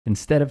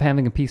Instead of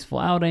having a peaceful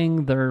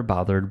outing, they're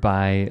bothered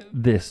by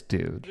this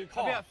dude.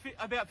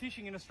 About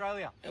fishing in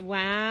Australia.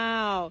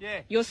 Wow.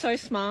 Yeah. You're so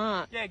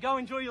smart. Yeah, go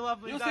enjoy your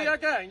lovely day.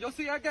 You'll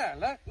see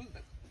again.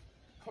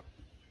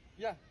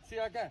 Yeah, see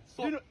again.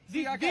 So,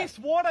 this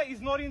water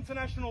is not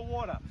international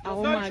water. There's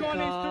Oh no my Chinese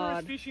God.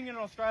 tourists fishing in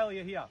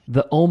Australia here.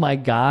 The oh my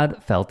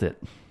God felt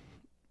it.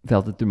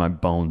 Felt it through my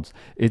bones.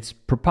 It's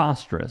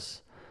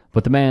preposterous,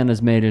 but the man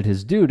has made it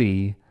his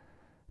duty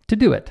to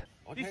do it.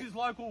 Okay. This is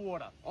local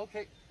water.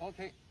 Okay.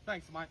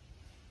 Thanks, mate.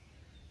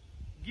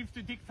 Give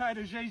to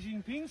dictator Xi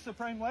Jinping,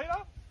 supreme leader,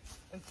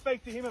 and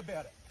speak to him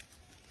about it.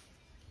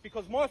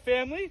 Because my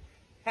family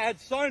had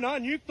sonar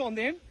nuked on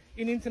them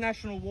in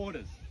international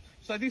waters.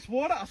 So this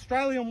water,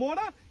 Australian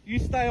water, you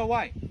stay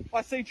away.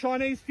 I see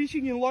Chinese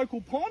fishing in local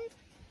pond,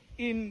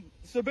 in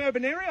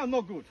suburban area,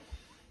 not good.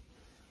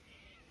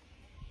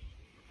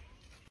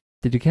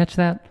 Did you catch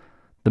that?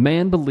 The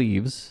man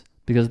believes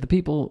because the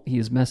people he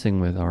is messing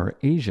with are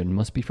Asian,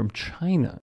 must be from China.